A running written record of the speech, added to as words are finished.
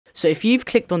So if you've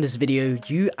clicked on this video,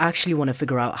 you actually want to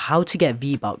figure out how to get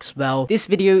V-Bucks. Well, this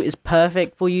video is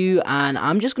perfect for you, and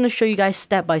I'm just going to show you guys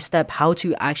step by step how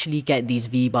to actually get these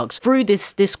V-Bucks through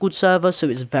this Discord server. So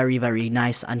it's very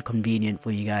nice and convenient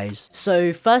for you guys.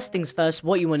 So first things first,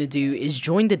 what you want to do is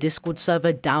join the Discord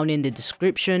server down in the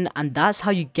description, and that's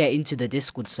how you get into the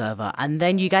Discord server. And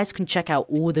then you guys can check out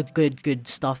all the good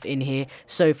stuff in here.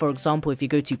 So for example, if you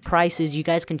go to prices, you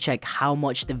guys can check how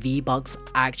much the V-Bucks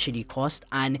actually cost,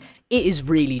 and it is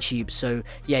really cheap. So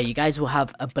yeah, you guys will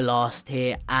have a blast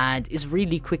here, and it's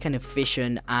really quick and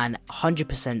efficient and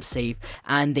 100% safe.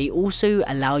 And they also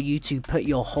allow you to put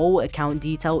your whole account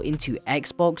detail into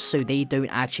Xbox, so they don't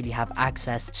actually have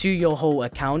access to your whole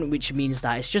account, which means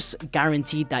that it's just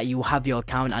guaranteed that you will have your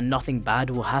account and nothing bad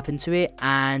will happen to it.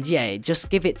 And yeah, just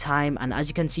give it time, and as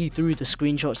you can see through the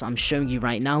screenshots I'm showing you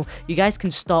right now, you guys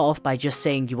can start off by just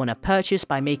saying you want to purchase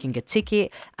by making a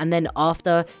ticket, and then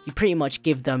after you pretty much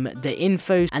give them the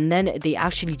info, and then they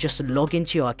actually just log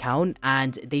into your account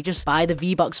and they just buy the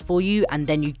V-Bucks for you, and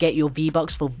then you get your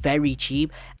V-Bucks for very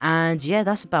cheap. And yeah,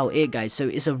 that's about it, guys. So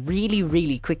it's a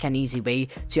really quick and easy way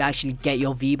to actually get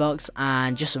your V-Bucks,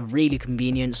 and just really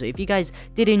convenient. So if you guys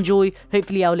did enjoy,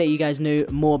 hopefully I'll let you guys know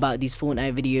more about these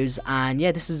Fortnite videos. And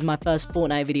yeah, this is my first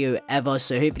Fortnite video ever,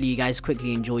 so hopefully you guys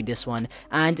quickly enjoyed this one,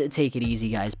 and take it easy,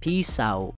 guys. Peace out.